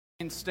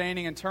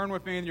standing and turn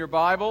with me in your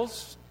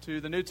Bibles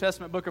to the New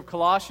Testament book of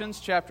Colossians,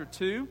 chapter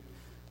 2.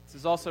 This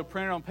is also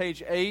printed on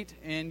page 8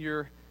 in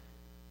your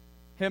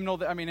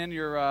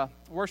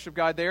worship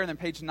guide there, and then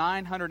page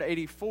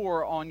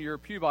 984 on your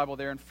pew Bible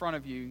there in front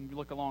of you. You can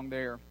look along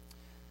there.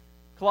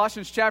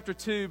 Colossians chapter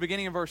 2,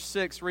 beginning in verse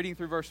 6, reading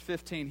through verse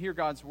 15. Hear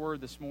God's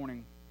word this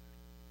morning.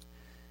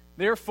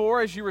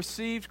 Therefore, as you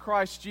received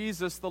Christ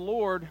Jesus the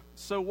Lord,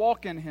 so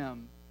walk in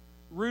Him,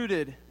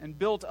 rooted and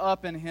built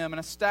up in Him and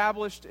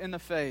established in the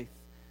faith,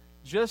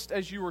 just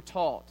as you were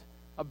taught,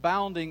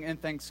 abounding in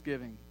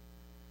thanksgiving.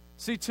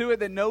 See to it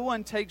that no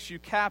one takes you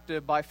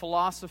captive by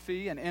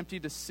philosophy and empty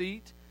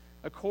deceit,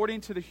 according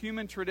to the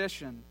human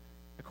tradition,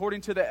 according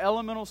to the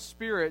elemental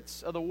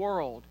spirits of the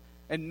world,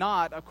 and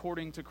not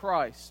according to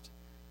Christ.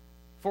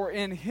 For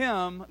in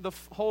Him the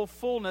whole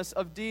fullness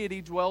of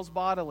deity dwells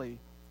bodily,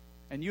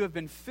 and you have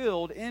been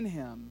filled in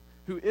Him,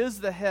 who is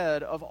the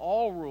head of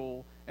all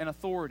rule and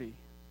authority.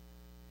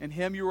 In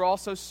Him you were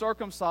also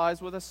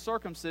circumcised with a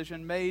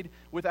circumcision made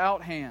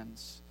without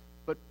hands,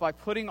 but by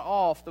putting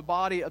off the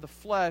body of the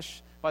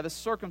flesh by the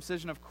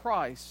circumcision of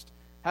Christ,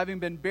 having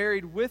been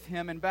buried with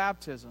Him in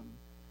baptism,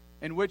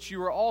 in which you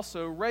were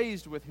also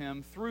raised with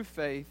Him through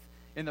faith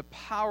in the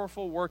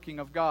powerful working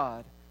of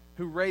God,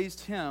 who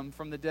raised Him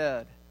from the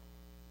dead.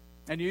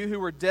 And you who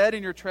were dead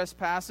in your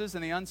trespasses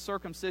and the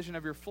uncircumcision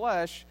of your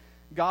flesh,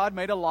 God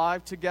made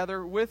alive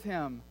together with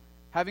Him,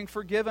 having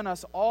forgiven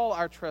us all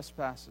our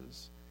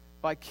trespasses,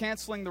 by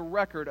canceling the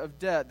record of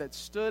debt that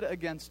stood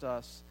against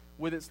us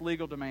with its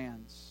legal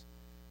demands.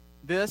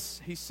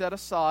 This He set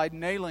aside,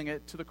 nailing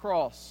it to the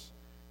cross.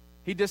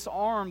 He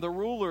disarmed the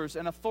rulers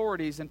and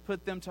authorities and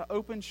put them to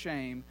open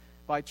shame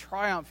by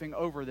triumphing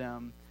over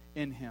them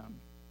in Him.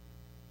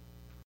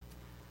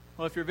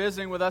 Well, if you're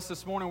visiting with us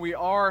this morning, we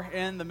are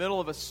in the middle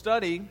of a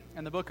study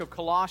in the book of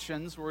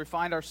Colossians, where we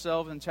find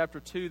ourselves in chapter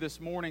 2 this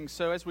morning.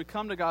 So as we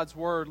come to God's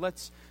Word,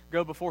 let's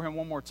go before Him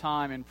one more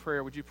time in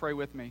prayer. Would you pray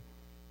with me?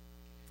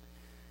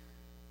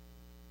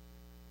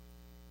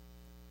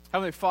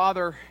 Heavenly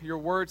Father, your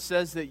Word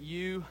says that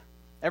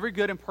every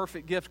good and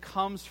perfect gift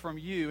comes from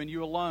you and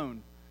you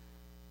alone.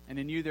 And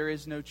in you there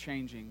is no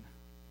changing.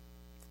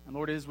 And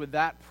Lord, it is with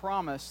that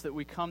promise that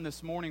we come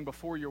this morning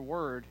before your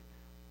Word,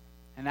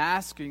 and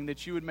asking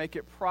that you would make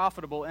it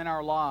profitable in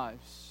our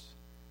lives,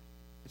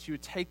 that you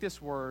would take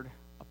this word,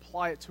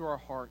 apply it to our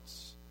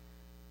hearts,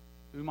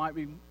 that we might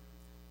be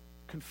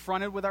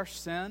confronted with our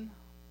sin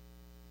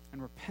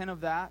and repent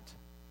of that,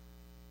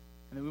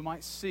 and that we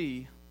might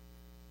see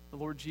the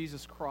Lord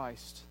Jesus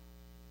Christ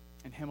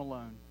and Him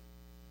alone.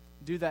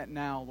 Do that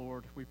now,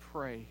 Lord, we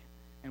pray,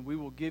 and we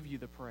will give you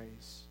the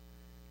praise.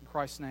 In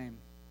Christ's name,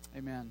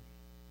 amen.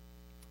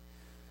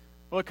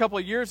 Well, a couple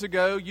of years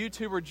ago,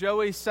 YouTuber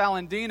Joey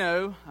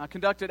Salandino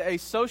conducted a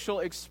social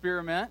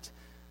experiment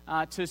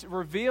to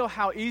reveal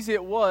how easy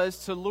it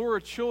was to lure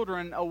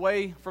children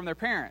away from their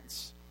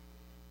parents.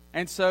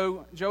 And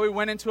so Joey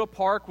went into a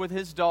park with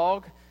his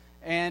dog,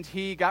 and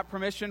he got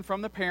permission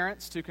from the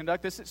parents to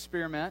conduct this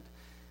experiment.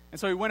 And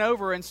so he went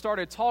over and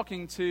started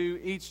talking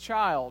to each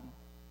child.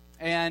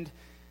 And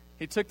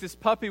he took this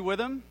puppy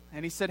with him,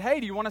 and he said, "Hey,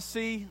 do you want to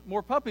see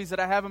more puppies that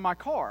I have in my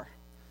car?"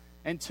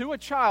 And to a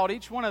child,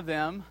 each one of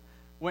them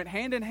went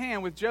hand in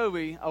hand with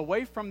Joey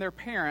away from their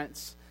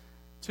parents,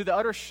 to the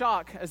utter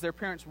shock as their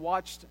parents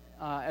watched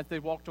as they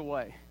walked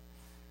away.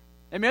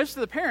 And most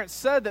of the parents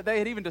said that they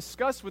had even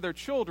discussed with their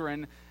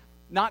children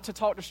not to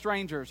talk to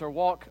strangers or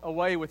walk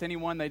away with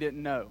anyone they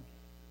didn't know.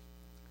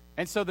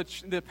 And so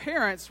the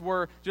parents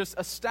were just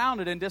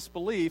astounded in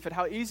disbelief at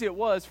how easy it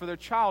was for their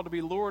child to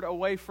be lured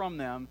away from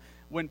them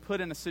when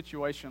put in a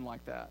situation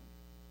like that.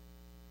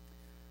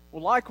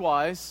 Well,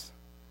 likewise,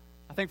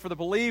 I think for the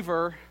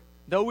believer,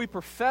 though we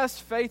profess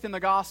faith in the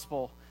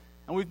gospel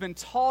and we've been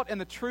taught in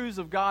the truths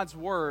of God's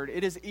word,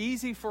 it is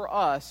easy for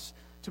us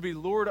to be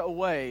lured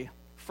away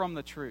from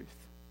the truth.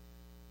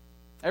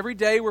 Every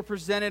day we're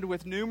presented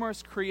with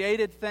numerous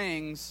created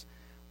things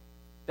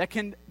that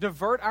can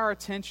divert our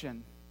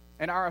attention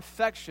and our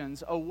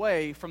affections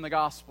away from the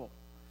gospel.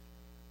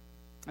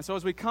 And so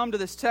as we come to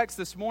this text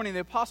this morning,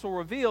 the apostle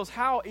reveals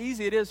how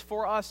easy it is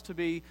for us to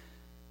be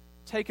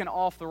taken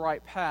off the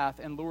right path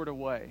and lured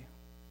away.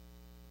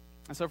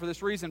 And so for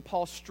this reason,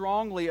 Paul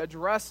strongly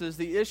addresses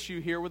the issue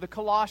here with the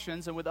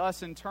Colossians and with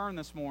us in turn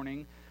this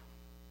morning.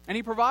 And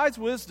he provides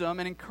wisdom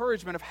and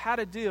encouragement of how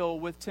to deal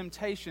with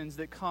temptations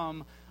that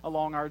come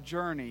along our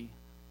journey.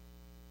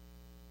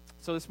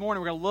 So this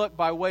morning we're going to look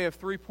by way of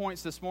 3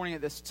 points this morning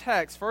at this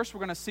text. First, we're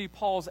going to see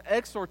Paul's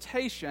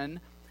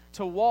exhortation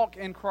to walk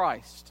in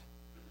Christ.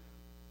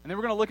 And then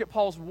we're going to look at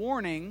Paul's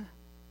warning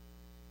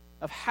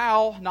of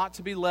how not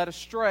to be led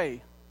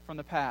astray from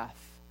the path.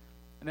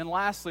 And then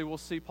lastly, we'll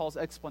see Paul's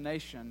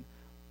explanation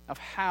of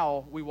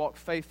how we walk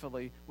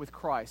faithfully with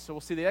Christ. So we'll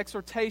see the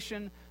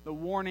exhortation, the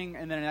warning,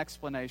 and then an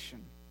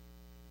explanation.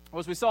 Well,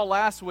 as we saw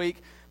last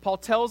week, Paul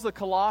tells the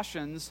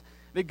Colossians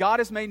that God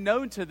has made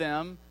known to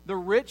them the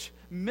rich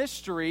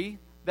mystery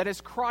that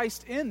is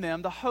Christ in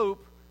them, the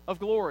hope of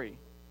glory.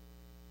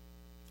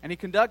 And he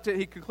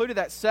concluded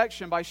that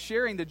section by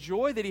sharing the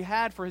joy that he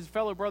had for his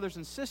fellow brothers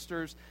and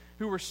sisters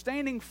who were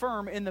standing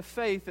firm in the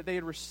faith that they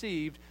had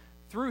received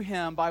through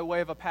him by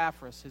way of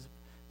Epaphras, his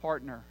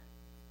partner.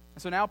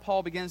 And so now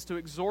Paul begins to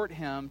exhort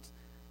them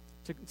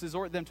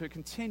to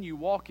continue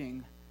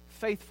walking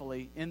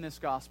faithfully in this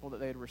gospel that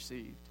they had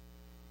received.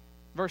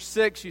 Verse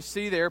 6, you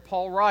see there,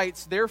 Paul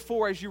writes,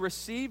 "Therefore, as you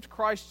received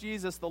Christ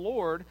Jesus the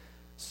Lord,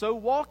 so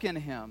walk in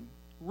him,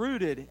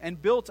 rooted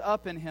and built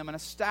up in him and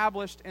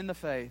established in the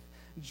faith,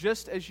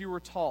 just as you were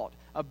taught,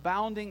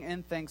 abounding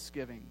in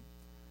thanksgiving."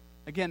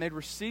 Again, they'd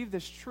received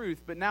this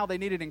truth, but now they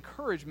needed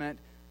encouragement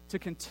to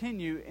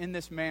continue in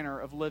this manner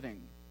of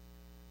living.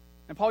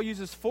 And Paul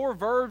uses 4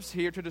 verbs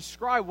here to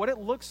describe what it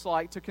looks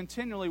like to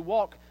continually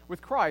walk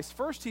with Christ.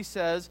 First, he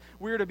says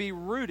we are to be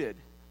rooted.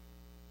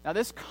 Now,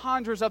 this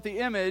conjures up the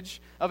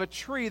image of a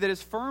tree that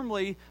is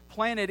firmly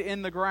planted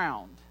in the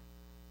ground.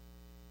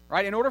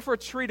 Right? In order for a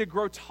tree to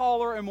grow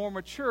taller and more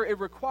mature, it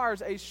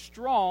requires a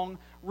strong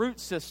root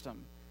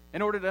system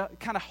in order to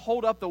kind of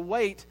hold up the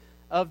weight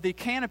of the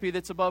canopy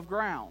that's above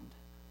ground.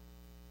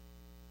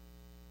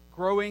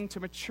 Growing to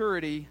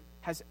maturity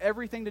has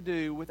everything to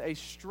do with a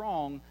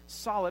strong,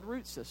 solid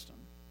root system.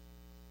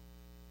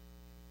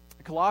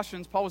 In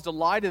Colossians, Paul was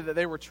delighted that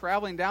they were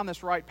traveling down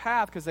this right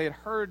path because they had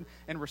heard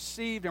and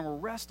received and were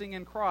resting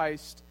in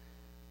Christ.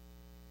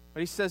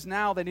 But he says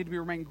now they need to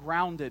remain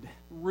grounded,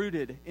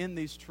 rooted in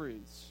these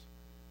truths.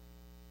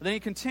 But then he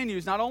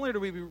continues, not only are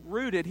we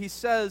rooted, he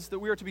says that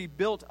we are to be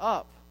built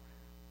up.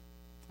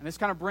 And this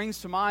kind of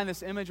brings to mind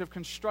this image of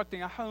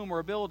constructing a home or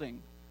a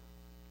building.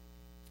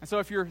 And so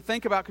if you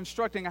think about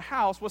constructing a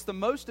house, what's the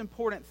most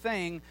important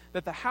thing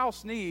that the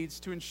house needs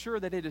to ensure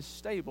that it is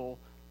stable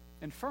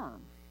and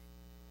firm?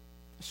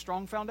 A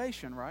strong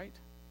foundation, right?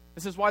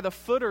 This is why the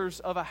footers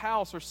of a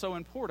house are so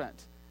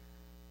important.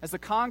 As the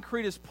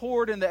concrete is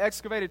poured in the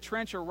excavated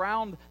trench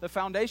around the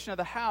foundation of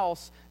the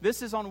house,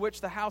 this is on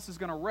which the house is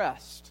going to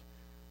rest.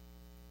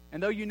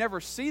 And though you never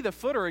see the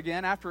footer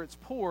again after it's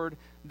poured,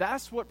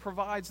 that's what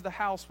provides the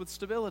house with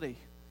stability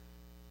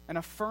and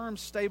a firm,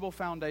 stable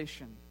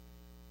foundation.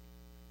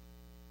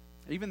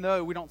 Even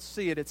though we don't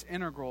see it, it's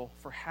integral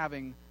for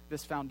having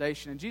this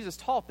foundation. And Jesus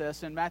taught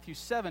this in Matthew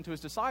 7 to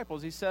his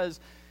disciples. He says,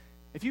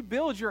 if you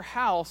build your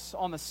house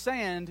on the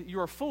sand,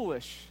 you are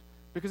foolish,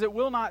 because it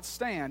will not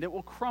stand. It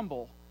will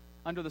crumble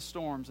under the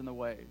storms and the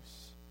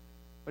waves.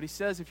 But he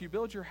says, if you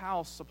build your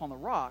house upon the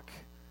rock,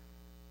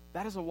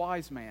 that is a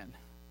wise man.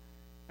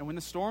 And when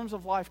the storms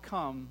of life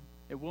come,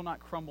 it will not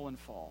crumble and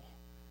fall,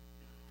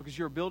 because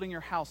you're building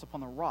your house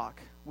upon the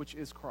rock, which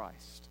is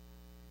Christ.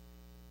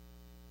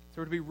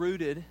 So we're to be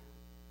rooted,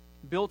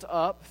 built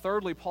up.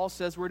 Thirdly, Paul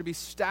says we're to be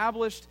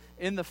established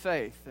in the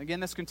faith. Again,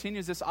 this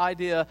continues this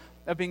idea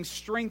of being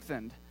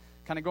strengthened.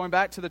 Kind of going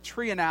back to the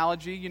tree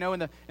analogy, you know,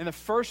 in the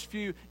first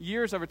few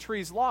years of a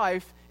tree's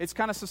life, it's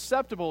kind of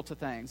susceptible to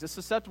things. It's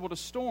susceptible to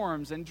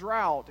storms and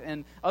drought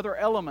and other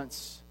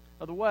elements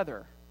of the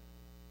weather.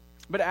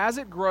 But as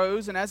it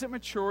grows and as it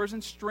matures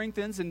and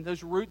strengthens and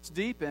those roots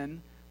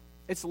deepen,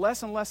 it's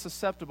less and less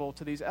susceptible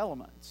to these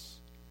elements.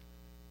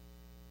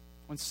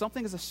 When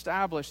something is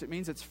established, it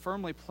means it's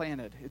firmly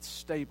planted, it's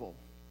stable.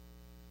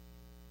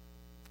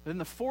 Then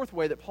the fourth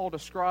way that Paul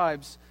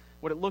describes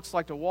what it looks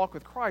like to walk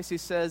with Christ, he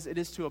says it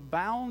is to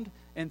abound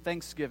in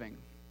thanksgiving.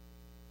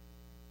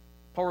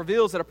 Paul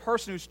reveals that a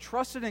person who's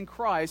trusted in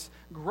Christ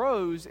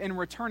grows in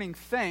returning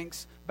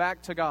thanks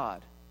back to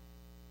God.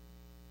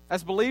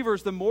 As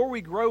believers, the more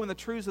we grow in the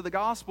truths of the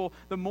gospel,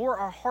 the more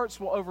our hearts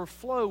will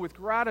overflow with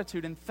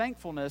gratitude and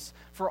thankfulness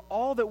for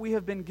all that we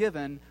have been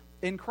given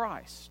in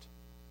Christ.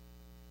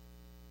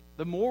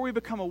 The more we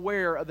become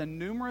aware of the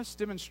numerous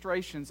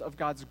demonstrations of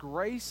God's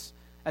grace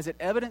as it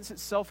evidences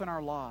itself in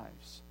our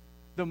lives,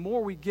 the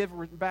more we give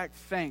back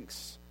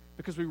thanks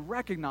because we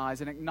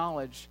recognize and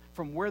acknowledge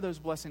from where those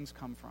blessings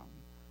come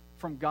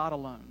from God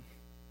alone,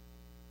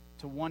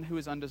 to one who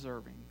is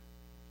undeserving.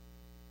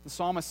 The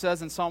psalmist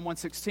says in Psalm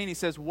 116, he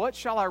says, "What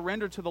shall I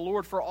render to the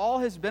Lord for all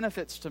his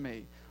benefits to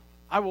me?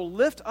 I will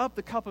lift up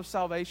the cup of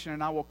salvation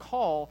and I will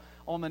call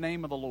on the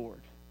name of the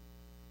Lord."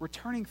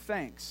 Returning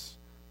thanks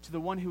to the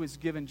one who is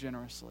given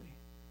generously.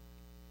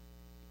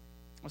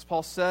 As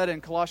Paul said in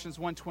Colossians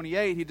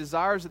 1:28, he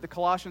desires that the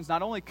Colossians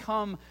not only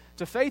come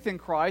to faith in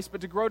Christ,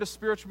 but to grow to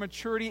spiritual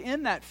maturity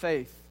in that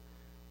faith.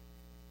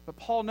 But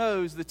Paul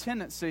knows the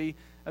tendency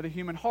of the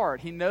human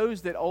heart. He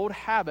knows that old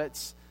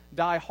habits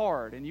die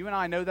hard, and you and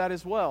I know that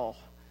as well.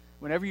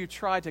 Whenever you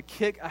try to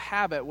kick a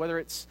habit, whether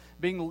it's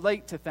being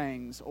late to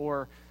things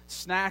or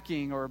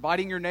snacking or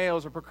biting your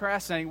nails or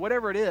procrastinating,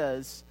 whatever it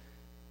is,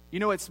 you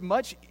know it's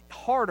much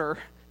harder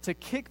to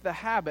kick the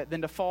habit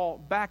than to fall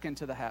back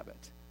into the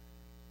habit.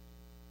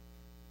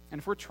 And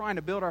if we're trying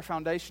to build our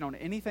foundation on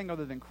anything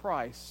other than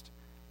Christ,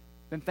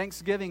 then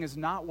thanksgiving is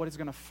not what is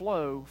going to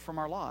flow from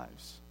our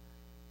lives,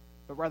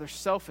 but rather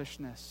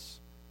selfishness,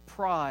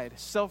 pride,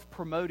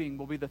 self-promoting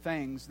will be the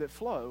things that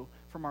flow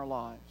from our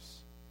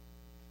lives.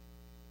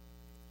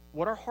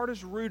 What our heart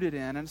is rooted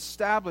in and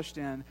established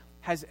in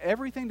has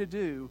everything to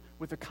do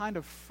with the kind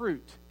of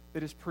fruit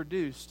that is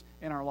produced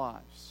in our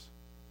lives.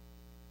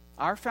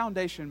 Our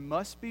foundation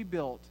must be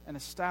built and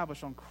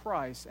established on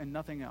Christ and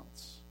nothing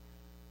else.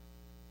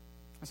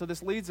 And so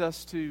this leads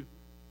us to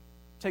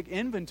take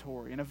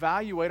inventory and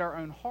evaluate our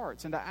own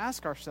hearts and to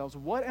ask ourselves,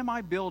 what am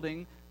I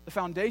building the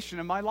foundation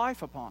of my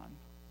life upon?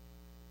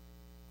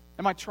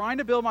 Am I trying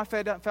to build my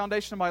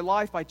foundation of my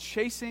life by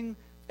chasing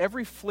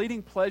every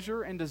fleeting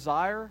pleasure and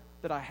desire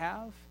that I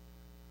have?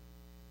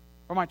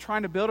 Or am I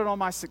trying to build it on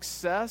my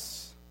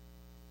success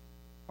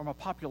or my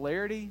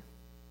popularity,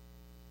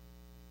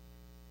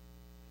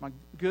 my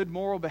good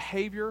moral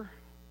behavior?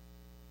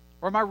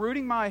 Or am I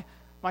rooting my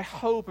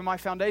hope and my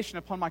foundation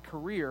upon my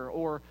career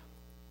or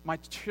my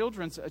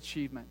children's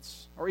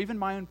achievements or even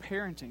my own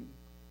parenting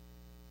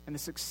and the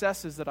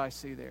successes that I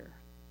see there?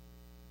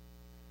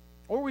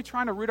 Or are we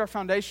trying to root our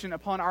foundation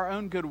upon our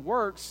own good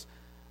works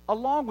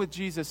along with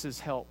Jesus'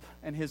 help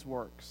and his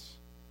works?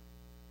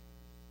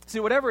 See,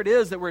 whatever it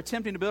is that we're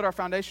attempting to build our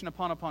foundation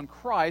upon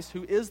Christ,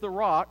 who is the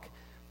rock,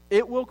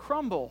 it will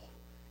crumble.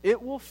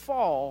 It will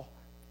fall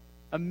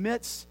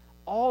amidst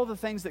all the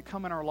things that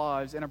come in our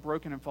lives in a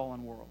broken and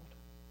fallen world.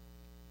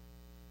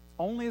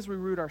 Only as we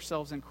root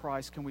ourselves in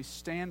Christ can we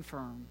stand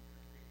firm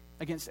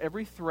against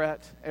every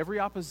threat, every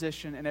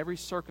opposition, and every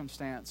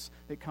circumstance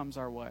that comes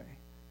our way.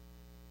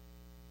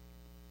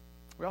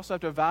 We also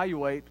have to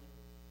evaluate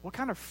what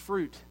kind of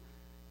fruit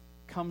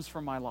comes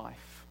from my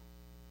life.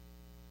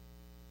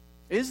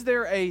 Is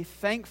there a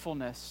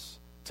thankfulness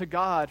to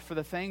God for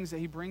the things that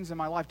he brings in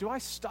my life? Do I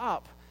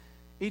stop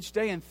each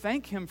day and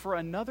thank him for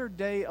another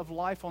day of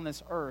life on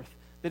this earth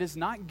that is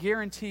not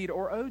guaranteed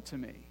or owed to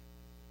me?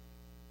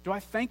 Do I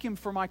thank him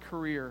for my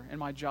career and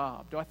my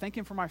job? Do I thank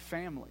him for my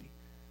family,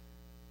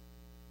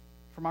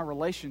 for my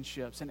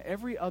relationships, and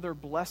every other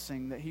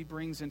blessing that he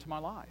brings into my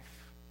life?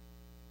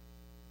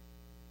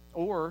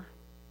 Or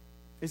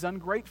is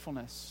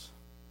ungratefulness,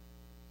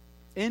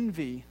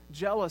 envy,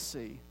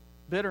 jealousy,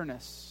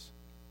 bitterness,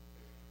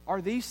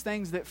 are these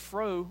things that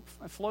flow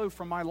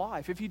from my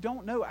life? If you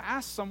don't know,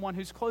 ask someone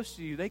who's close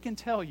to you. They can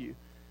tell you.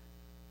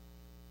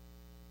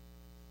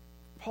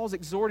 Paul's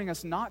exhorting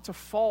us not to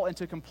fall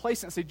into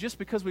complacency just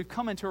because we've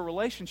come into a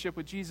relationship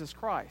with Jesus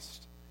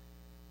Christ,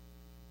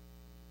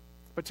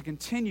 but to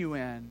continue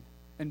in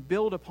and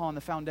build upon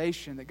the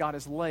foundation that God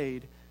has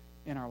laid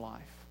in our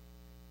life.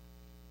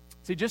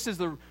 See, just as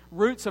the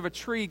roots of a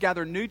tree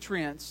gather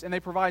nutrients and they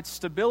provide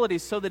stability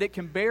so that it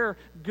can bear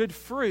good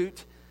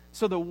fruit,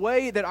 so the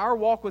way that our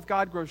walk with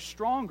God grows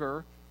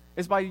stronger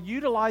is by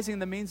utilizing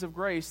the means of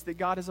grace that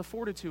God has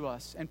afforded to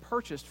us and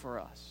purchased for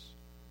us.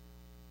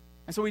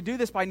 And so we do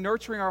this by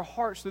nurturing our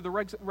hearts through the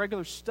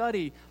regular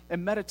study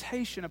and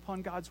meditation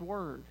upon God's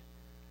Word,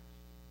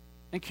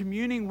 and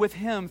communing with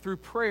him through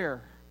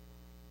prayer,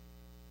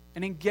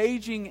 and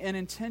engaging in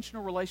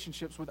intentional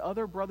relationships with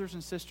other brothers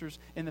and sisters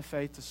in the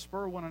faith to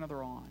spur one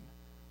another on,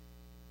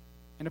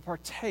 and to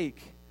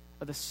partake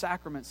of the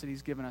sacraments that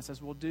he's given us,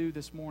 as we'll do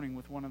this morning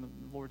with one of the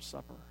Lord's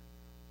Supper.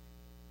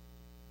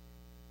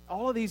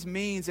 All of these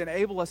means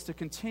enable us to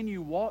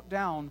continue walk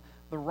down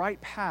the right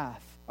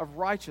path of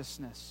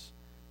righteousness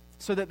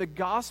so that the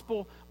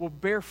gospel will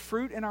bear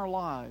fruit in our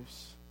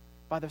lives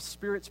by the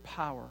Spirit's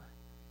power.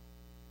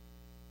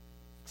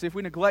 See, if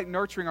we neglect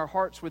nurturing our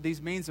hearts with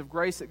these means of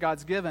grace that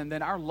God's given,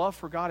 then our love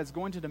for God is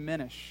going to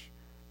diminish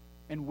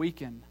and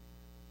weaken.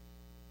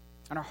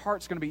 And our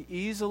heart's going to be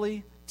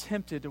easily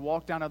tempted to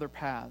walk down other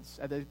paths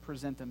as they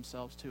present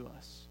themselves to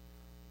us.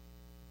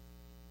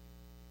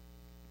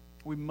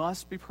 We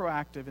must be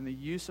proactive in the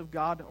use of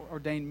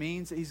God-ordained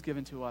means that he's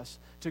given to us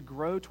to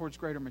grow towards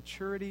greater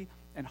maturity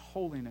and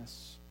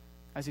holiness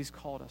as he's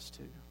called us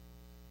to.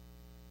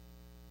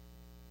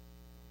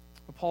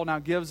 But Paul now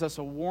gives us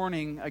a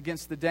warning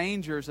against the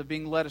dangers of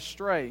being led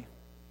astray.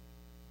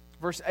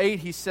 Verse 8,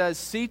 he says,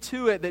 "See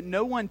to it that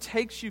no one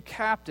takes you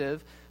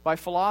captive by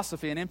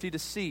philosophy and empty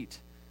deceit,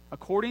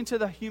 according to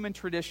the human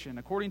tradition,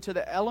 according to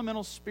the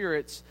elemental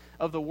spirits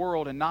of the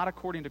world, and not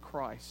according to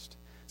Christ."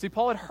 See,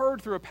 Paul had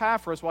heard through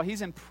Epaphras while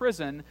he's in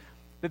prison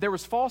that there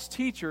was false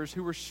teachers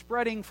who were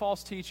spreading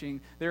false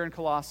teaching there in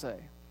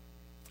Colossae.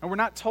 And we're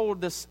not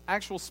told the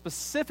actual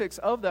specifics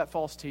of that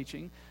false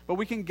teaching, but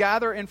we can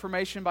gather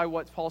information by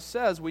what Paul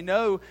says. We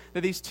know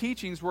that these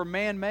teachings were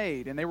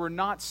man-made, and they were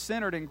not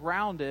centered and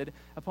grounded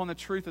upon the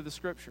truth of the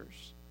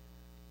Scriptures.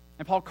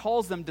 And Paul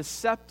calls them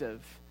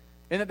deceptive,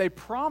 in that they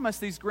promise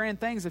these grand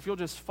things if you'll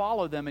just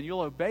follow them and you'll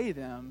obey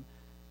them.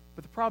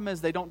 But the problem is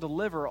they don't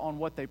deliver on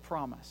what they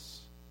promise.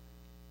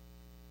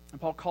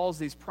 And Paul calls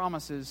these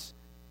promises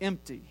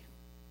empty.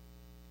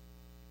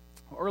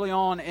 Early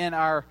on in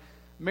our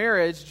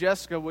marriage,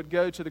 Jessica would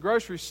go to the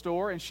grocery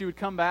store and she would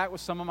come back with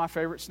some of my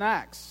favorite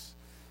snacks.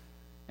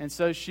 And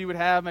so she would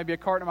have maybe a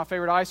carton of my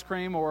favorite ice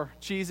cream or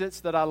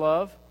Cheez-Its that I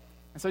love.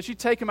 And so she'd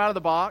take them out of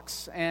the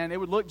box and it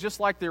would look just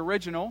like the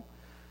original.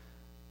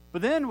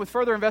 But then with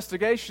further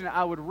investigation,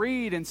 I would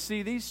read and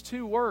see these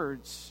two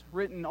words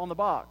written on the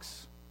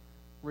box: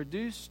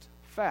 reduced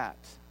fat.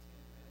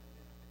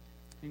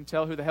 You can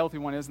tell who the healthy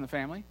one is in the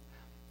family.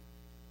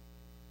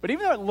 But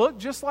even though it looked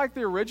just like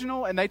the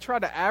original and they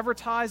tried to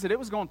advertise that it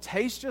was going to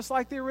taste just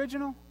like the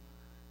original,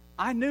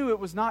 I knew it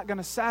was not going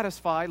to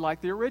satisfy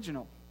like the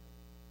original.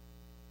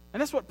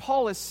 And that's what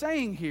Paul is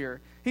saying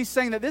here. He's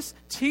saying that this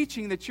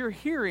teaching that you're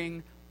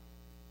hearing,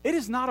 it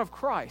is not of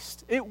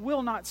Christ. It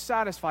will not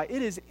satisfy.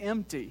 It is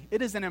empty.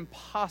 It is an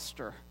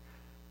imposter.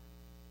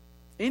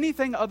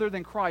 Anything other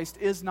than Christ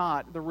is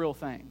not the real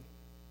thing.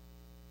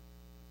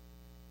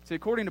 See,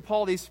 according to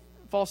Paul, these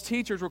false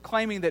teachers were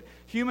claiming that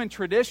human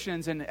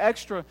traditions and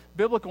extra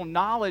biblical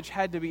knowledge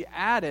had to be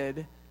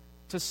added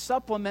to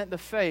supplement the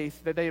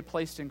faith that they had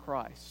placed in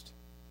Christ.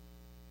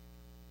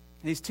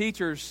 These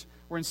teachers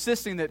were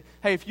insisting that,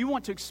 hey, if you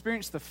want to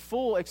experience the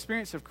full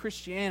experience of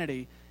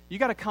Christianity, you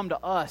got to come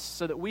to us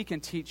so that we can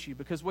teach you,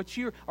 because what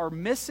you are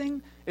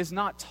missing is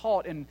not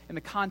taught in the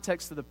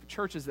context of the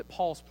churches that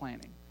Paul's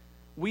planning.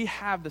 We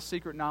have the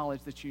secret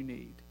knowledge that you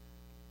need.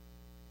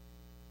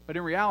 But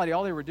in reality,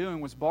 all they were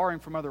doing was borrowing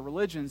from other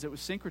religions. It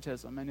was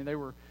syncretism, and they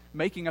were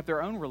making up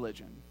their own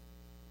religion.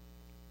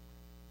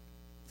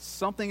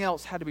 Something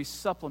else had to be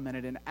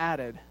supplemented and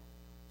added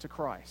to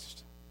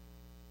Christ.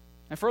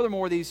 And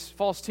furthermore, these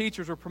false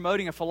teachers were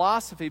promoting a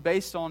philosophy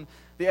based on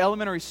the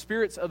elementary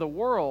spirits of the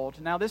world.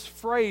 Now, this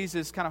phrase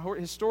is kind of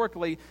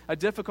historically a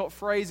difficult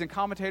phrase, and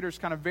commentators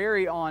kind of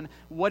vary on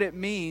what it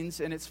means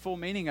and its full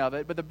meaning of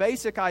it. But the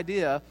basic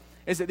idea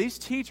is that these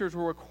teachers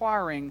were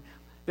requiring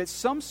that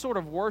some sort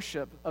of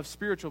worship of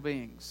spiritual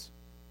beings.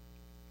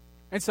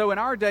 And so in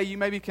our day, you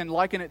maybe can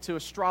liken it to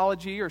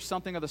astrology or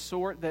something of the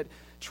sort, that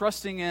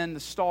trusting in the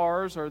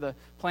stars or the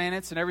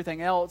planets and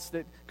everything else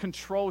that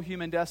control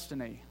human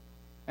destiny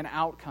and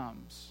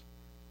outcomes.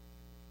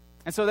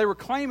 And so they were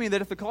claiming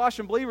that if the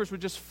Colossian believers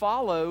would just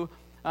follow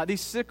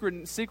these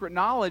secret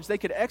knowledge, they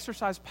could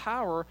exercise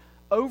power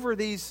over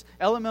these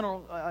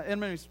elemental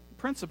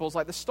principles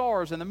like the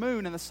stars and the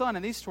moon and the sun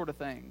and these sort of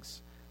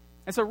things.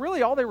 And so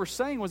really all they were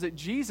saying was that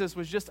Jesus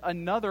was just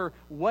another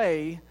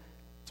way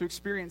to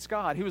experience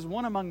God. He was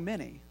one among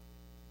many.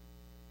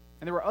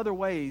 And there were other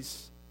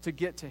ways to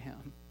get to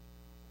Him.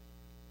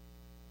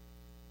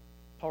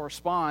 Paul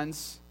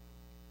responds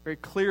very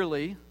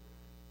clearly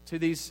to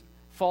these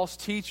false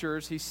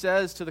teachers. He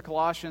says to the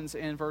Colossians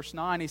in verse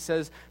 9, he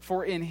says,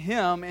 "For in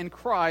Him, in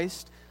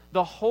Christ,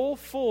 the whole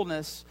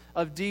fullness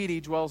of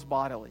deity dwells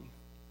bodily."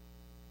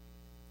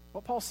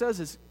 What Paul says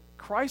is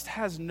Christ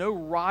has no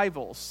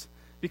rivals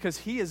because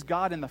He is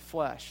God in the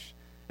flesh.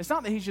 It's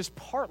not that He's just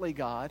partly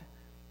God.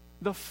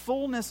 The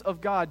fullness of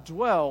God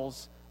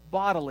dwells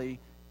bodily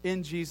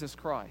in Jesus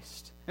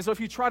Christ. And so if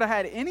you try to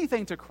add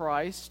anything to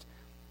Christ,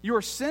 you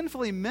are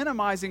sinfully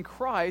minimizing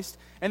Christ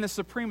and the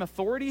supreme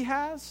authority He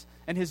has,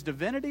 and His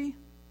divinity,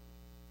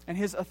 and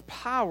His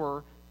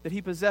power that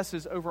He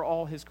possesses over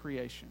all His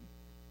creation.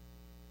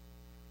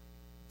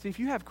 See, if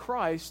you have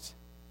Christ,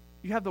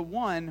 you have the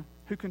one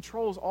who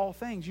controls all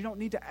things. You don't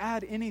need to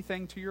add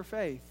anything to your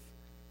faith.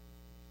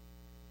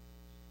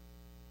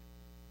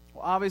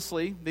 Well,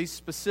 obviously, these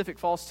specific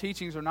false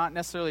teachings are not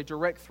necessarily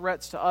direct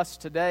threats to us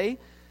today,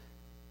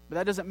 but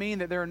that doesn't mean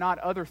that there are not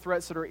other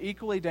threats that are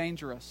equally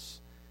dangerous,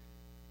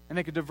 and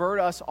they could divert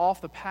us off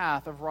the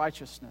path of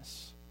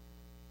righteousness.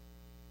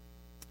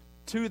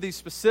 Two of these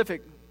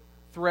specific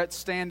threats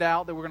stand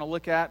out that we're going to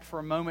look at for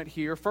a moment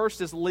here. First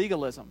is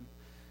legalism.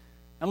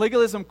 And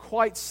legalism,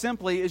 quite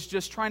simply, is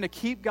just trying to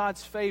keep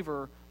God's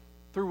favor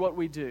through what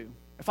we do.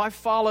 If I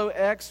follow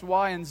X,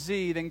 Y, and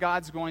Z, then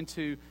God's going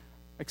to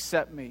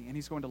accept me, and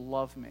He's going to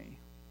love me.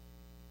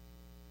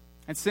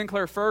 And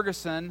Sinclair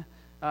Ferguson,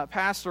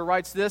 pastor,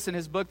 writes this in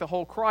his book, The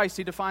Whole Christ.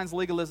 He defines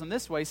legalism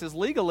this way. He says,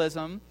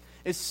 legalism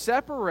is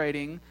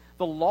separating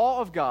the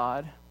law of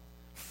God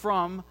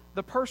from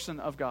the person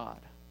of God.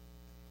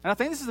 And I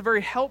think this is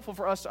very helpful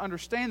for us to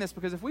understand this,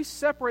 because if we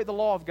separate the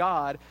law of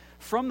God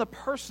from the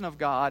person of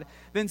God,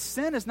 then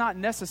sin is not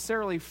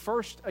necessarily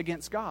first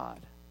against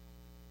God.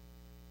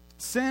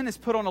 Sin is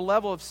put on a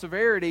level of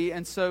severity,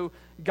 and so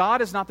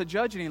God is not the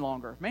judge any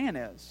longer. Man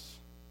is.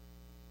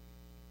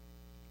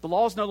 The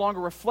law no longer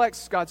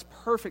reflects God's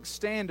perfect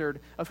standard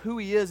of who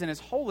He is in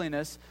His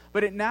holiness,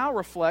 but it now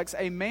reflects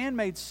a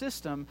man-made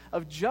system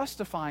of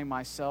justifying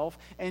myself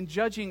and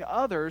judging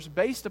others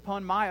based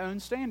upon my own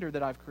standard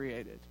that I've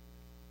created.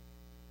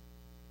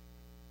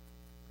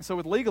 And so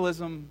with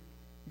legalism,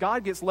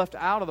 God gets left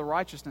out of the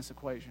righteousness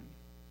equation,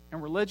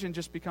 and religion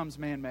just becomes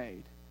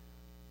man-made.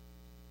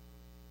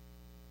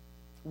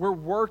 We're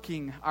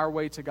working our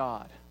way to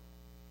God.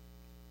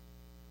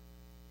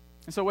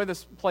 And so the way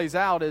this plays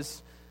out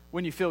is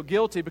when you feel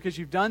guilty because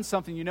you've done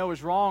something you know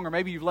is wrong, or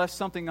maybe you've left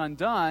something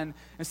undone,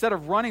 instead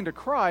of running to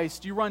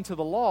Christ, you run to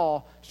the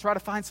law to try to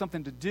find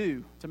something to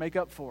do to make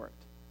up for it.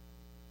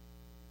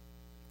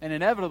 And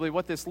inevitably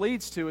what this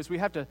leads to is we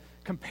have to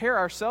compare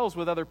ourselves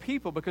with other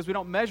people because we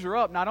don't measure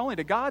up not only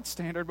to God's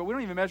standard, but we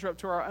don't even measure up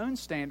to our own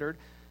standard.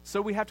 So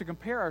we have to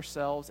compare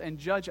ourselves and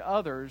judge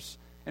others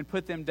and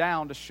put them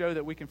down to show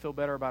that we can feel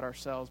better about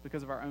ourselves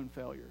because of our own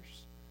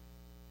failures.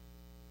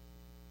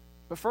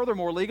 But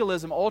furthermore,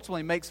 legalism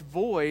ultimately makes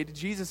void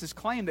Jesus'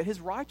 claim that His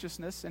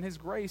righteousness and His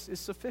grace is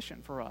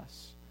sufficient for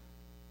us.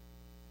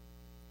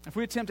 If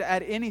we attempt to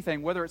add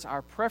anything, whether it's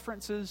our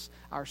preferences,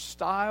 our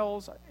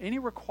styles, any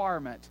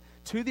requirement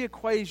to the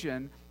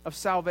equation of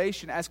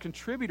salvation as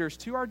contributors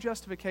to our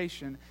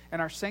justification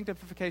and our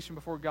sanctification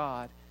before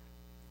God,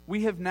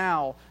 we have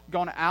now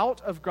gone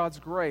out of God's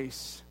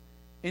grace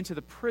into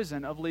the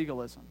prison of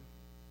legalism.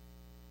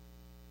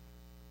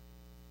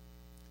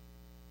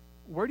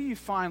 Where do you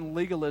find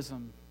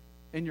legalism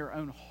in your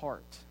own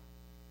heart?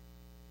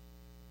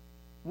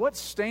 What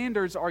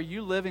standards are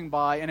you living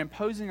by and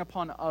imposing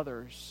upon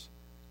others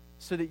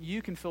so that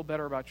you can feel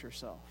better about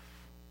yourself?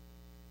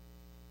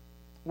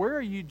 Where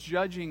are you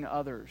judging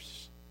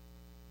others,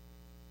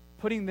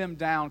 putting them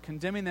down,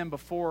 condemning them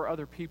before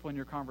other people in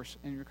your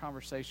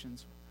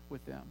conversations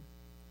with them?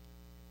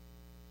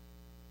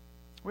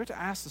 We have to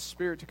ask the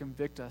Spirit to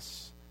convict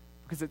us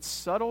because it's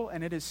subtle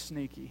and it is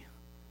sneaky.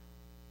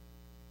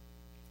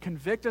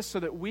 Convict us so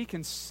that we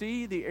can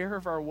see the error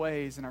of our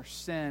ways and our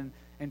sin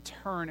and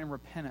turn in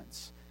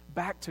repentance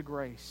back to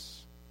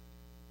grace.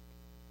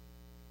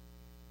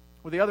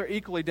 Well, the other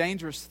equally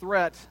dangerous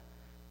threat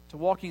to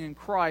walking in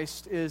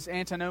Christ is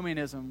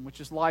antinomianism, which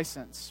is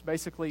license,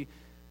 basically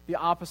the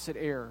opposite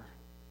error.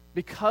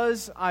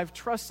 Because I've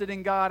trusted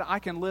in God, I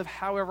can live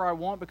however I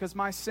want because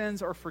my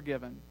sins are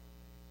forgiven.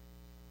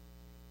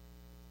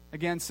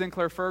 Again,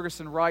 Sinclair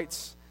Ferguson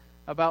writes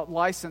about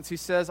license. He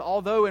says,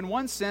 although in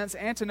one sense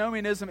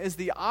antinomianism is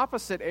the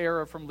opposite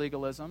error from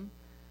legalism,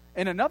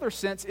 in another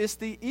sense it's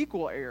the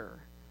equal error.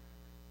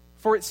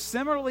 For it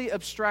similarly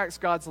abstracts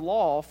God's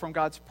law from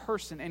God's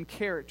person and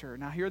character.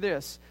 Now hear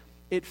this.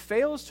 It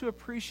fails to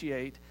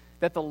appreciate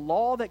that the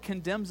law that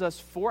condemns us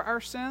for our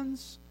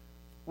sins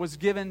was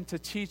given to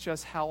teach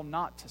us how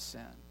not to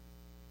sin.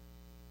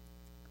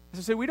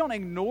 So we don't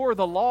ignore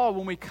the law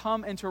when we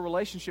come into a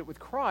relationship with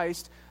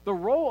Christ. The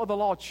role of the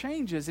law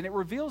changes, and it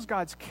reveals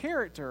God's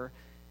character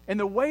and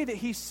the way that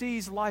He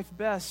sees life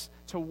best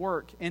to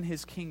work in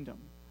His kingdom.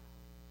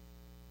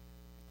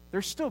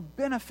 There's still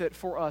benefit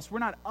for us. We're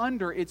not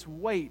under its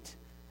weight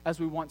as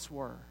we once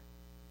were.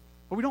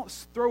 But we don't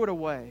throw it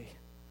away.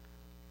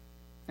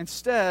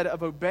 Instead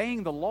of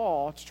obeying the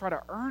law to try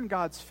to earn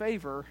God's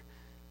favor,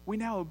 we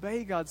now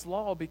obey God's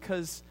law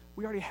because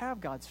we already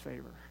have God's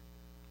favor.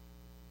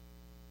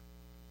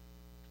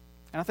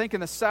 And I think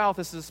in the South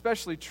this is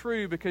especially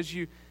true because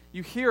you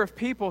hear of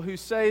people who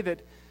say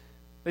that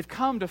they've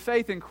come to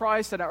faith in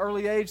Christ at an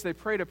early age, they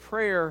prayed a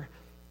prayer,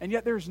 and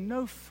yet there's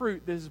no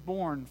fruit that is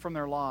born from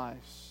their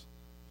lives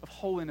of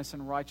holiness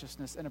and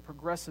righteousness and a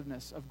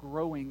progressiveness of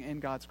growing in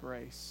God's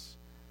grace.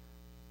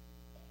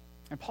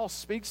 And Paul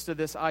speaks to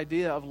this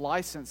idea of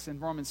license in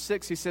Romans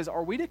 6. He says,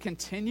 are we to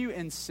continue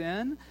in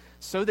sin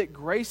so that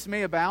grace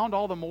may abound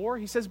all the more?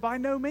 He says, by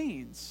no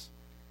means.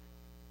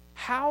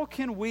 How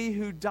can we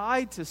who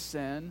died to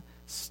sin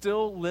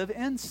still live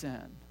in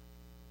sin?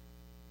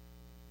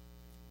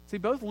 See,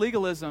 both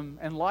legalism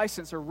and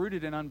license are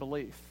rooted in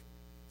unbelief.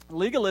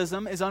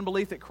 Legalism is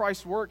unbelief that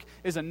Christ's work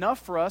is enough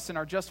for us in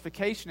our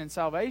justification and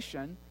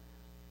salvation.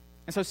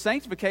 And so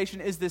sanctification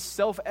is this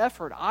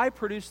self-effort. I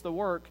produce the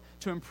work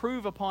to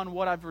improve upon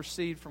what I've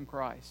received from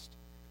Christ.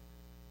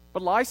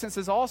 But license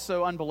is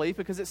also unbelief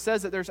because it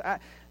says that there's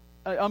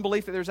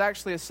unbelief that there's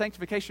actually a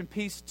sanctification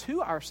piece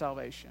to our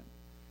salvation.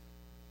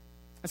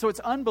 And so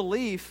it's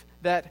unbelief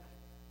that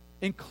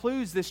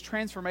includes this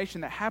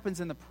transformation that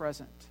happens in the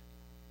present.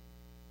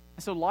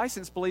 And so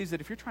license believes that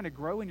if you're trying to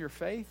grow in your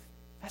faith,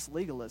 that's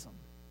legalism.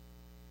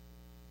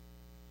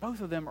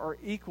 Both of them are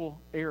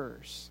equal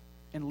errors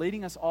in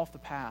leading us off the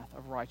path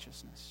of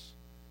righteousness.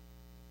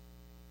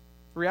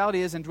 The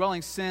reality is,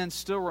 indwelling sin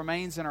still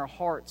remains in our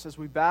hearts as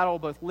we battle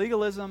both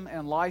legalism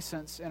and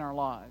license in our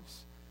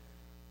lives.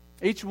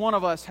 Each one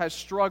of us has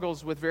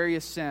struggles with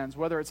various sins,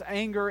 whether it's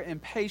anger,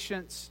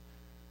 impatience,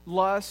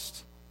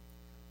 lust,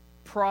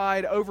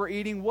 pride,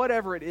 overeating,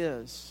 whatever it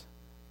is.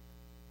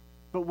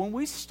 But when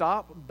we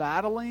stop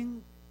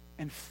battling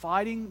and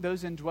fighting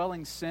those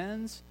indwelling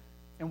sins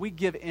and we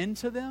give in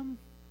to them,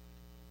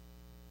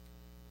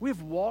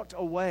 we've walked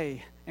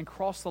away and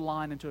crossed the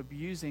line into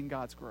abusing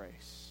God's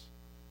grace.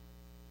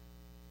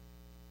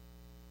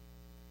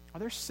 Are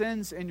there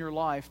sins in your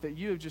life that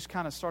you have just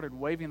kind of started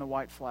waving the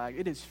white flag?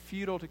 It is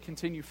futile to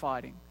continue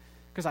fighting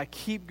because I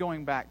keep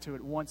going back to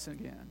it once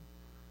again.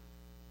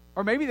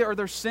 Or maybe there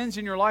are sins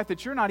in your life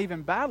that you're not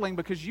even battling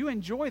because you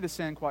enjoy the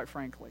sin, quite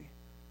frankly.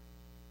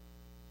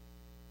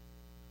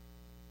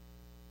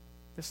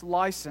 This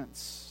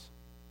license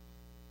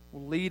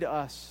will lead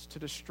us to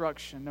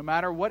destruction. No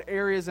matter what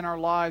areas in our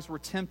lives we're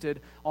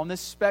tempted on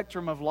this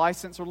spectrum of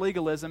license or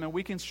legalism, and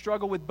we can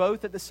struggle with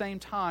both at the same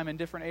time in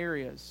different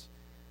areas,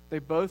 they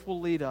both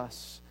will lead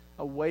us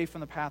away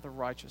from the path of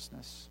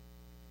righteousness.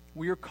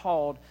 We are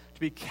called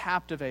to be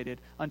captivated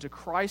unto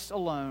Christ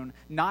alone,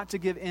 not to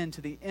give in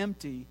to the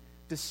empty,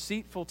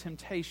 deceitful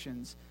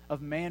temptations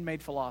of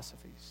man-made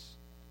philosophies.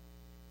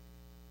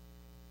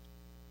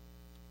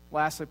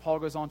 Lastly, Paul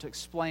goes on to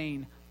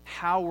explain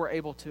how we're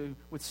able to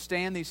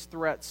withstand these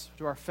threats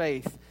to our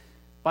faith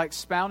by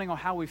expounding on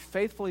how we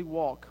faithfully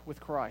walk with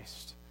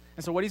Christ.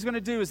 And so what he's going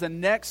to do is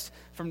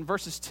from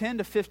verses 10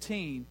 to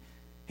 15,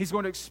 He's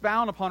going to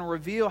expound upon and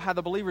reveal how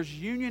the believer's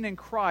union in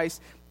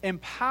Christ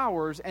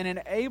empowers and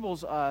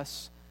enables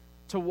us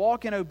to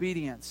walk in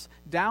obedience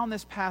down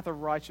this path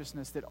of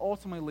righteousness that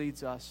ultimately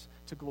leads us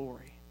to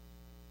glory.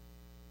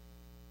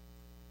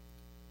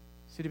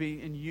 See, to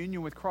be in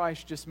union with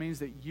Christ just means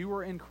that you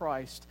are in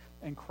Christ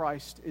and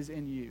Christ is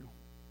in you.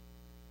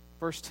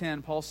 Verse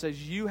 10, Paul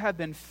says, "You have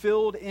been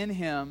filled in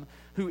Him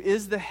who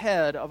is the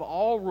head of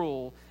all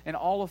rule and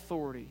all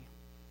authority."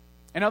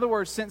 In other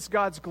words, since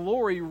God's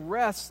glory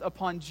rests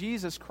upon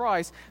Jesus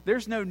Christ,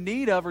 there's no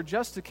need of or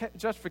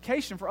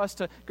justification for us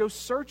to go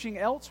searching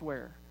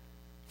elsewhere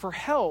for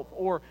help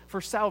or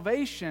for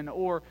salvation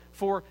or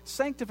for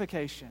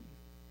sanctification.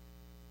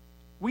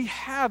 We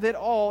have it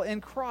all in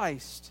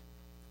Christ.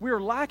 We are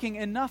lacking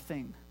in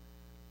nothing.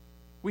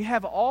 We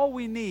have all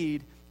we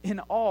need in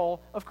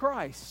all of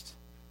Christ.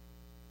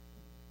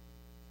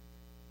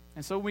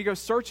 And so when we go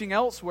searching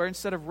elsewhere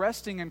instead of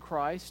resting in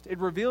Christ, it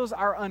reveals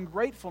our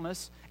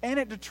ungratefulness and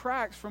it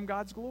detracts from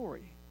God's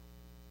glory.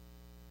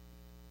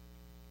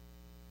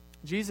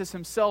 Jesus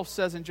Himself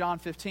says in John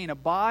 15,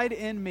 "Abide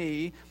in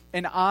me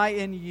and I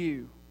in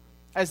you.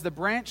 As the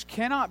branch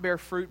cannot bear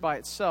fruit by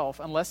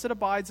itself unless it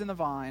abides in the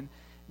vine,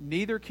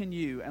 neither can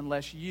you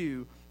unless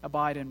you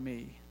abide in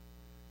me."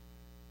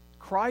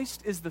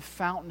 Christ is the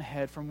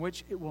fountainhead from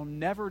which it will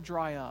never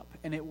dry up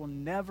and it will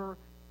never,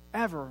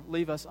 ever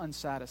leave us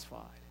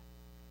unsatisfied.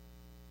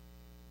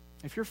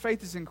 If your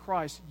faith is in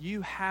Christ,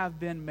 you have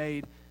been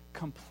made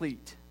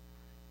complete.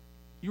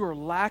 You are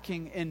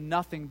lacking in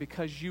nothing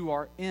because you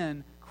are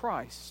in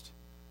Christ.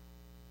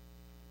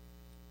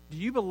 Do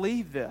you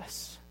believe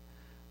this?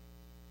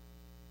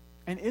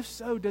 And if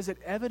so, does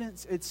it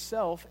evidence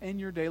itself in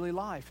your daily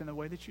life, in the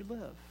way that you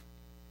live?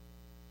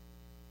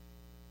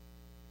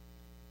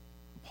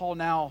 Paul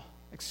now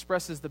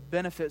expresses the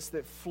benefits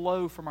that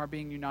flow from our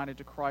being united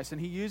to Christ. And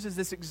he uses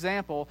this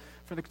example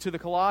to the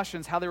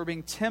Colossians, how they were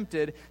being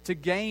tempted to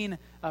gain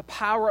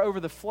power over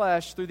the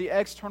flesh through the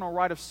external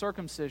rite of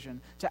circumcision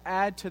to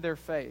add to their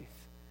faith.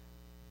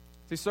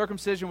 See,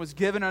 circumcision was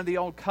given under the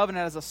Old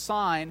Covenant as a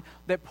sign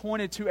that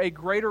pointed to a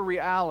greater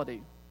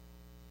reality.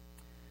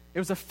 It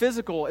was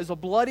a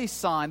bloody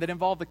sign that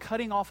involved the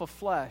cutting off of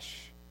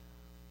flesh.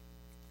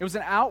 It was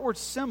an outward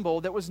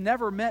symbol that was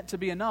never meant to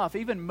be enough.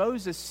 Even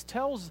Moses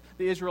tells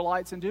the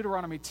Israelites in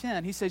Deuteronomy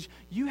 10, he says,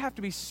 you have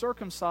to be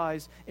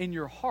circumcised in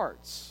your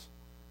hearts.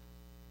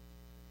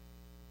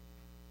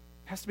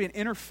 It has to be an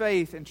inner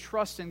faith and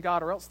trust in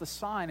God, or else the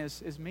sign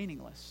is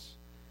meaningless.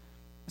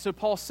 So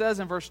Paul says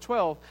in verse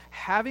 12,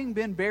 "Having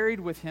been buried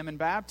with Him in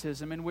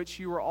baptism, in which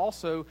you were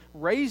also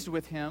raised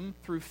with Him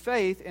through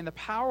faith in the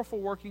powerful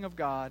working of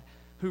God,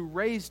 who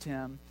raised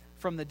Him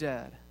from the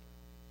dead."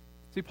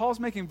 See, Paul's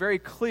making very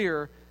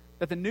clear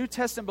that the New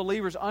Testament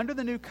believers under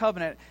the New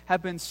Covenant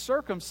have been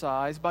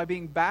circumcised by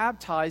being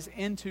baptized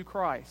into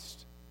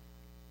Christ.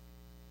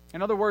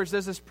 In other words,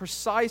 there's this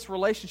precise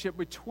relationship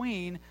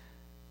between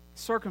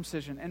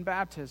circumcision and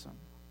baptism.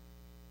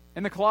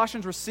 In the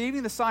Colossians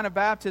receiving the sign of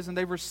baptism,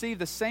 they've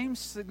received the same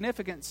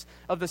significance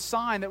of the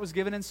sign that was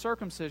given in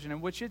circumcision,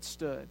 in which it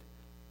stood.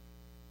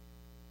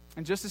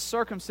 And just as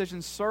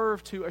circumcision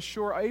served to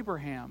assure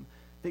Abraham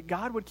that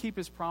God would keep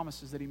His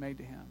promises that He made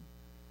to him,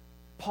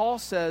 Paul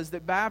says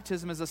that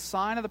baptism is a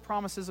sign of the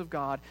promises of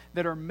God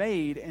that are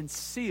made and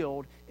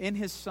sealed in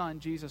His Son,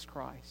 Jesus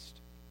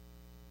Christ.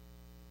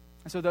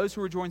 And so those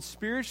who are joined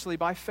spiritually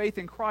by faith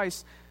in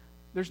Christ,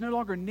 there's no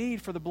longer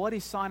need for the bloody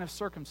sign of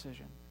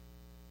circumcision.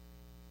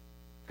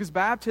 Because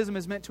baptism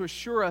is meant to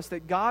assure us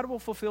that God will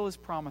fulfill His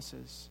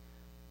promises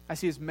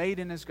as He has made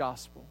in His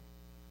gospel.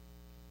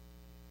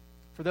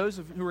 For those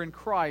who are in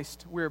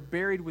Christ, we are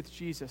buried with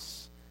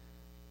Jesus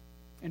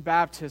in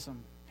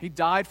baptism. He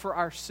died for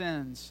our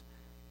sins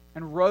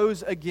and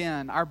rose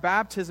again. Our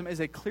baptism is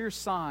a clear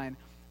sign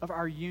of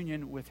our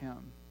union with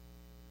Him.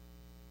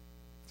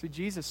 See,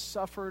 Jesus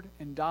suffered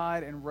and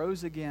died and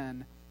rose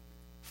again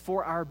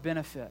for our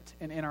benefit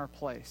and in our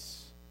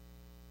place.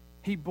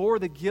 He bore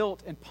the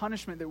guilt and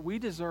punishment that we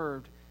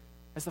deserved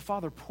as the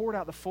Father poured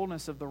out the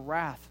fullness of the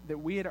wrath that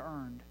we had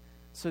earned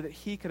so that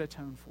He could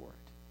atone for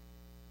it.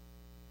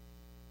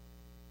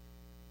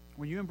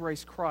 When you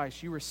embrace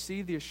Christ, you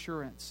receive the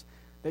assurance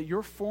that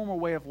your former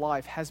way of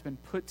life has been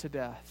put to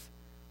death,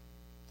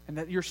 and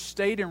that your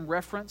state in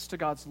reference to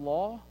God's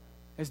law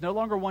is no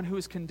longer one who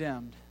is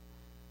condemned,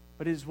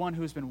 but it is one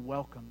who has been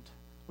welcomed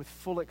with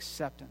full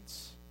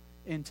acceptance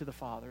into the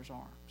Father's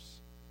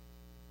arms.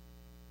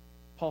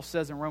 Paul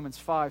says in Romans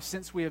 5,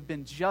 "Since we have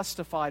been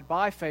justified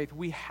by faith,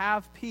 we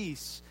have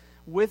peace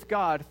with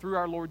God through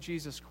our Lord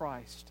Jesus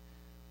Christ."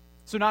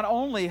 So not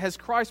only has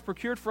Christ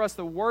procured for us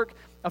the work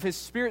of His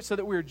Spirit so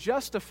that we are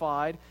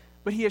justified,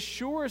 but He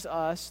assures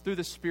us through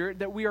the Spirit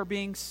that we are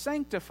being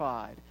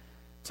sanctified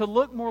to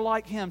look more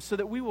like Him, so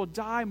that we will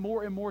die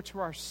more and more to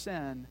our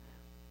sin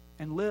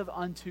and live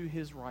unto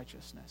His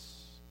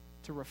righteousness,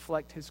 to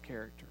reflect His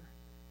character.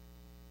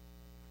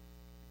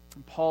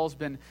 And Paul's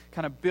been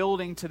kind of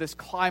building to this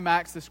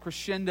climax, this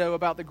crescendo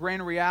about the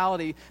grand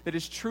reality that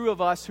is true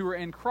of us who are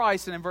in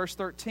Christ. And in verse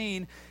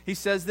 13, he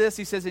says this,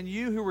 he says, "And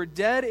you who were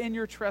dead in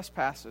your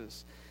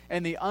trespasses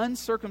and the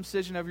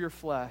uncircumcision of your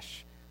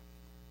flesh,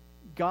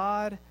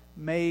 God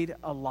made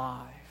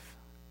alive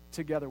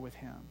together with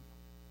him."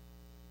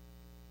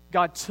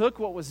 God took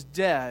what was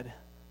dead,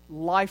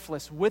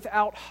 lifeless,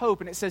 without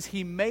hope, and it says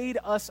he made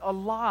us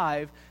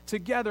alive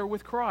together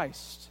with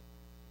Christ.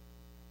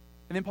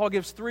 And then Paul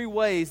gives 3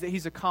 ways that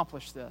he's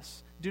accomplished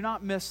this. Do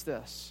not miss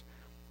this.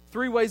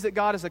 3 ways that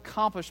God has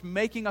accomplished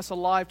making us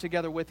alive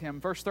together with him.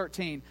 Verse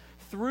 13,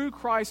 through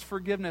Christ's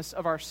forgiveness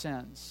of our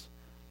sins.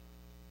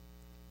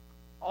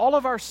 All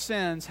of our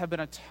sins have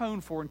been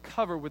atoned for and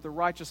covered with the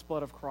righteous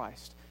blood of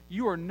Christ.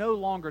 You are no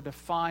longer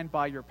defined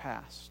by your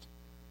past.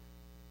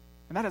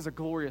 And that is a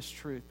glorious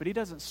truth, but he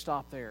doesn't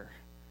stop there.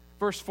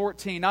 Verse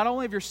 14, not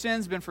only have your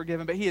sins been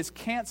forgiven, but he has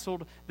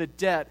canceled the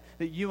debt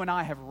that you and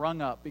I have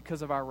rung up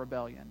because of our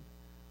rebellion.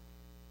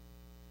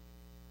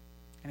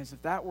 And as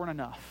if that weren't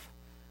enough,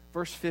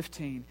 verse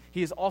 15,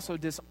 he has also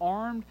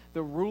disarmed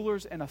the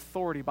rulers and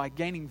authority by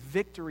gaining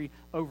victory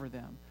over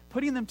them,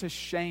 putting them to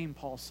shame,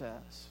 Paul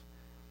says.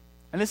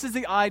 And this is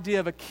the idea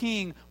of a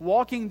king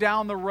walking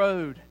down the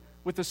road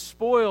with the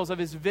spoils of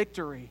his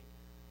victory,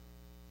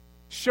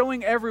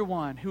 showing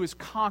everyone who has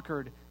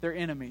conquered their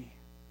enemy.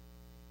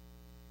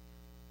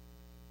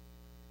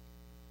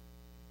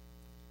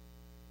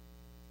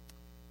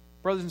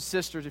 Brothers and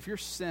sisters, if your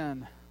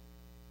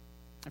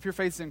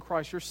faith is in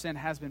Christ, your sin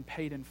has been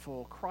paid in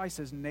full. Christ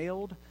has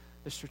nailed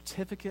the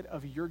certificate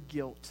of your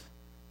guilt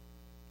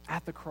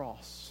at the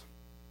cross.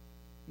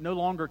 No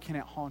longer can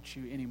it haunt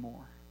you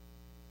anymore.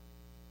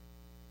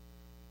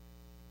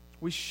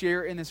 We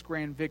share in this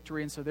grand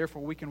victory, and so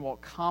therefore we can walk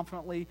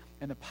confidently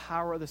in the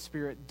power of the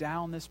Spirit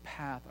down this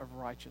path of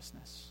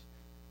righteousness.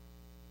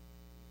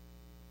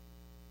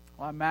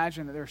 Well, I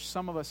imagine that there are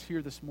some of us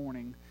here this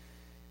morning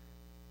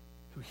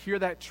who hear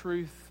that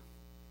truth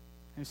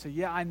and say,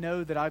 yeah, I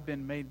know that I've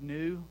been made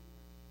new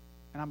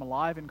and I'm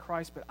alive in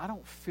Christ, but I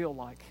don't feel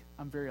like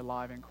I'm very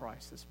alive in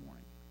Christ this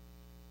morning.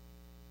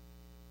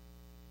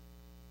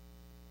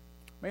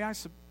 May I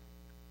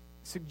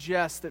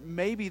suggest that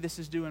maybe this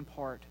is due in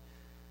part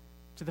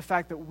to the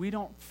fact that we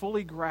don't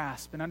fully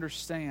grasp and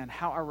understand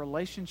how our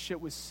relationship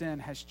with sin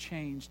has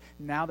changed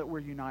now that we're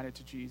united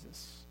to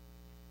Jesus.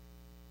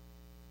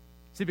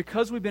 See,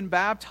 because we've been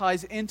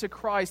baptized into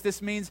Christ,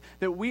 this means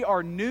that we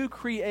are new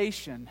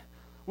creation.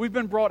 We've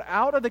been brought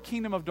out of the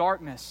kingdom of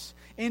darkness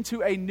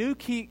into a new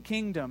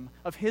kingdom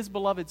of his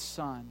beloved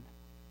Son.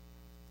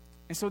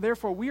 And so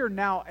therefore we are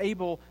now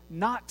able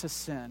not to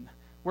sin,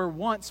 where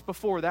once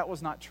before that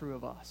was not true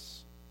of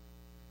us.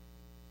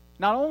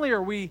 Not only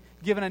are we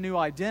given a new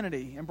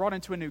identity and brought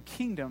into a new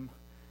kingdom,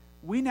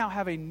 we now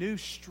have a new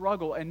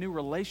struggle and new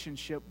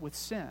relationship with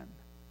sin.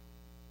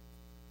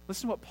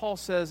 Listen to what Paul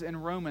says in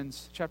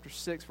Romans chapter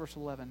 6, verse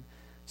 11.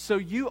 So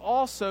you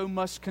also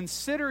must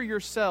consider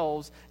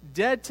yourselves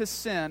dead to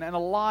sin and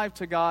alive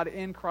to God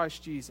in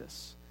Christ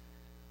Jesus.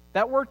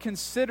 That word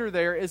consider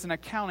there is an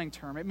accounting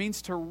term. It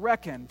means to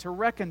reckon, to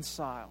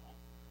reconcile.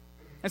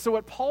 And so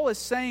what Paul is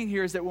saying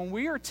here is that when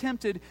we are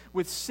tempted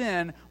with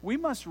sin, we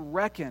must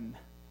reckon.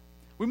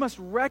 We must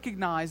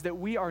recognize that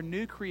we are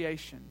new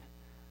creation,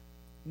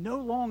 no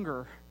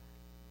longer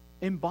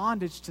in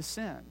bondage to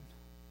sin.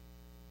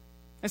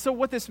 And so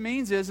what this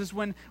means is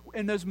when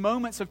in those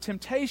moments of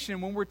temptation,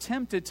 when we're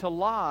tempted to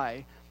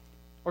lie,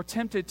 or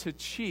tempted to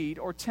cheat,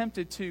 or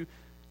tempted to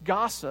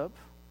gossip,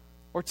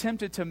 or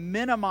tempted to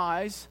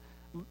minimize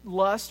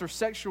lust or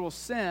sexual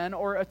sin,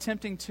 or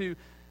attempting to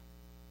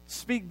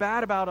speak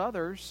bad about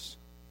others,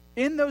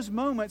 in those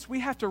moments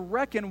we have to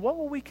reckon what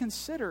will we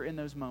consider in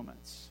those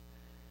moments.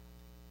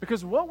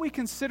 Because what we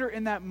consider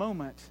in that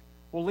moment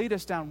will lead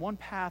us down one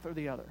path or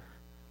the other.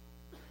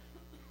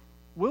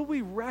 Will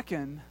we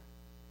reckon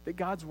that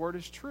God's word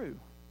is true?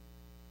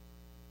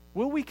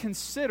 Will we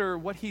consider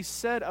what he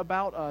said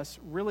about us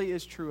really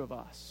is true of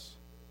us?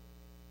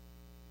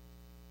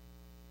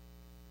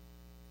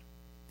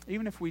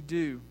 Even if we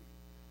do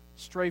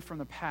stray from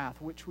the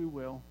path, which we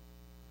will,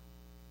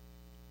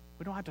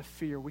 we don't have to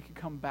fear. We can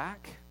come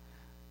back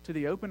to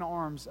the open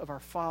arms of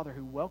our Father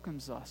who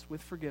welcomes us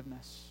with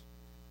forgiveness,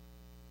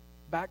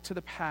 back to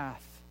the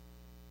path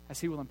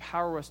as he will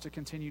empower us to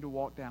continue to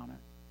walk down it.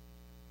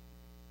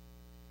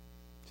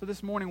 So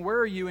this morning, where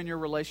are you in your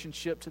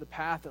relationship to the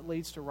path that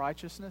leads to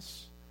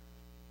righteousness?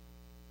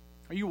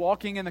 Are you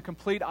walking in the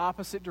complete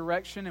opposite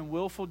direction in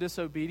willful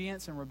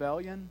disobedience and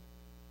rebellion?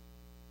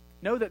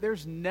 Know that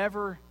there's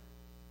never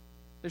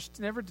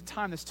a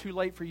time that's too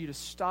late for you to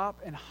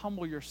stop and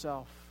humble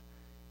yourself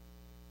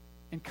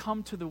and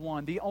come to the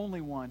one, the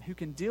only one, who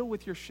can deal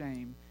with your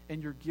shame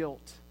and your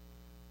guilt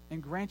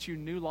and grant you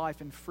new life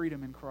and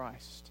freedom in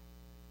Christ.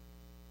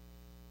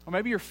 Or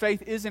maybe your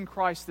faith is in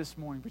Christ this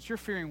morning, but you're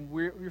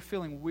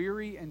feeling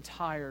weary and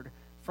tired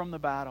from the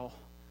battle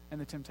and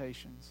the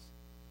temptations.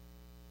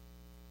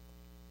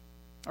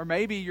 Or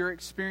maybe you're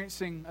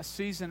experiencing a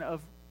season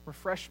of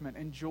refreshment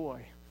and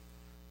joy.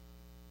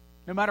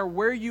 No matter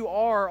where you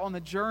are on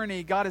the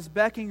journey, God is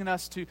beckoning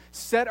us to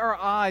set our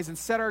eyes and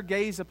set our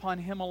gaze upon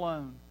Him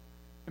alone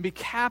and be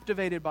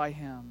captivated by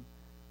Him,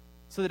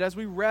 so that as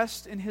we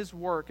rest in His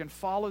work and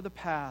follow the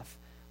path,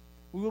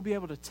 we will be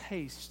able to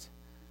taste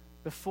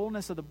the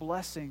fullness of the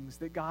blessings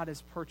that God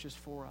has purchased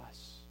for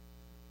us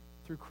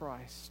through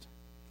Christ,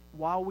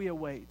 while we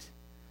await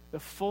the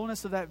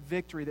fullness of that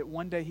victory that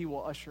one day He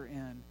will usher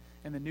in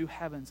the new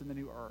heavens and the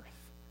new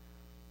earth.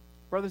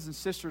 Brothers and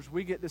sisters,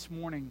 we get this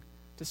morning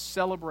to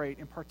celebrate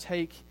and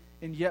partake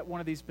in yet one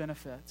of these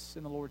benefits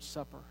in the Lord's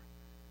Supper.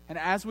 And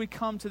as we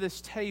come to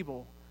this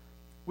table,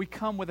 we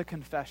come with a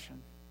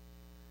confession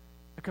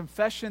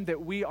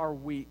that we are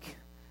weak.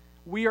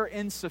 We are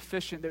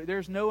insufficient.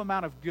 There's no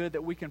amount of good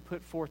that we can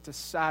put forth to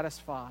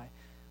satisfy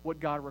what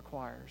God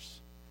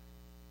requires.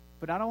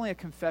 But not only a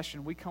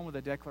confession, we come with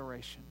a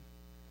declaration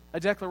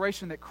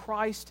that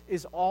Christ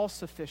is all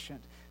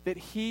sufficient, that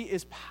He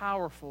is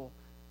powerful,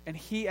 and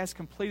He has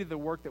completed the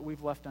work that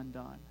we've left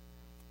undone.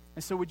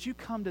 And so would you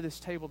come to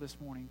this table this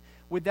morning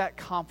with that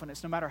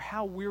confidence, no matter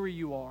how weary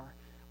you are,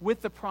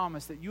 with the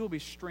promise that you will be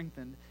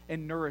strengthened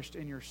and nourished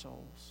in your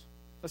souls?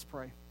 Let's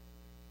pray.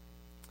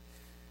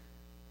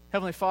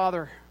 Heavenly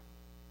Father,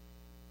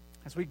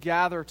 as we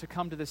gather to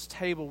come to this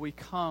table, we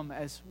come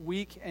as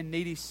weak and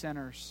needy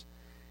sinners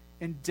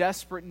in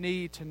desperate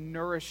need to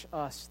nourish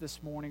us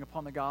this morning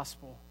upon the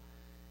gospel.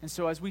 And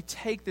so as we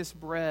take this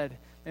bread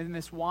and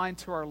this wine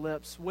to our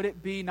lips, would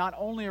it be not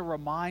only a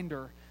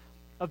reminder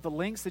of the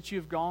lengths that you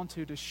have gone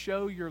to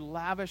show your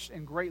lavish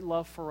and great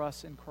love for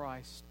us in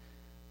Christ,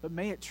 but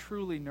may it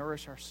truly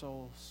nourish our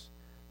souls,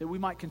 that we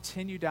might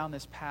continue down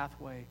this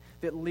pathway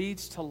that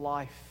leads to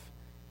life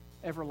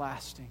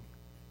everlasting.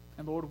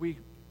 And Lord, we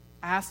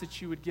ask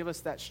that you would give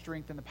us that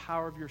strength and the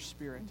power of your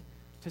Spirit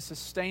to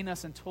sustain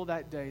us until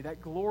that day,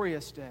 that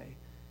glorious day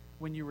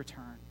when you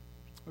return.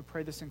 We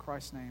pray this in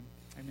Christ's name.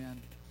 Amen.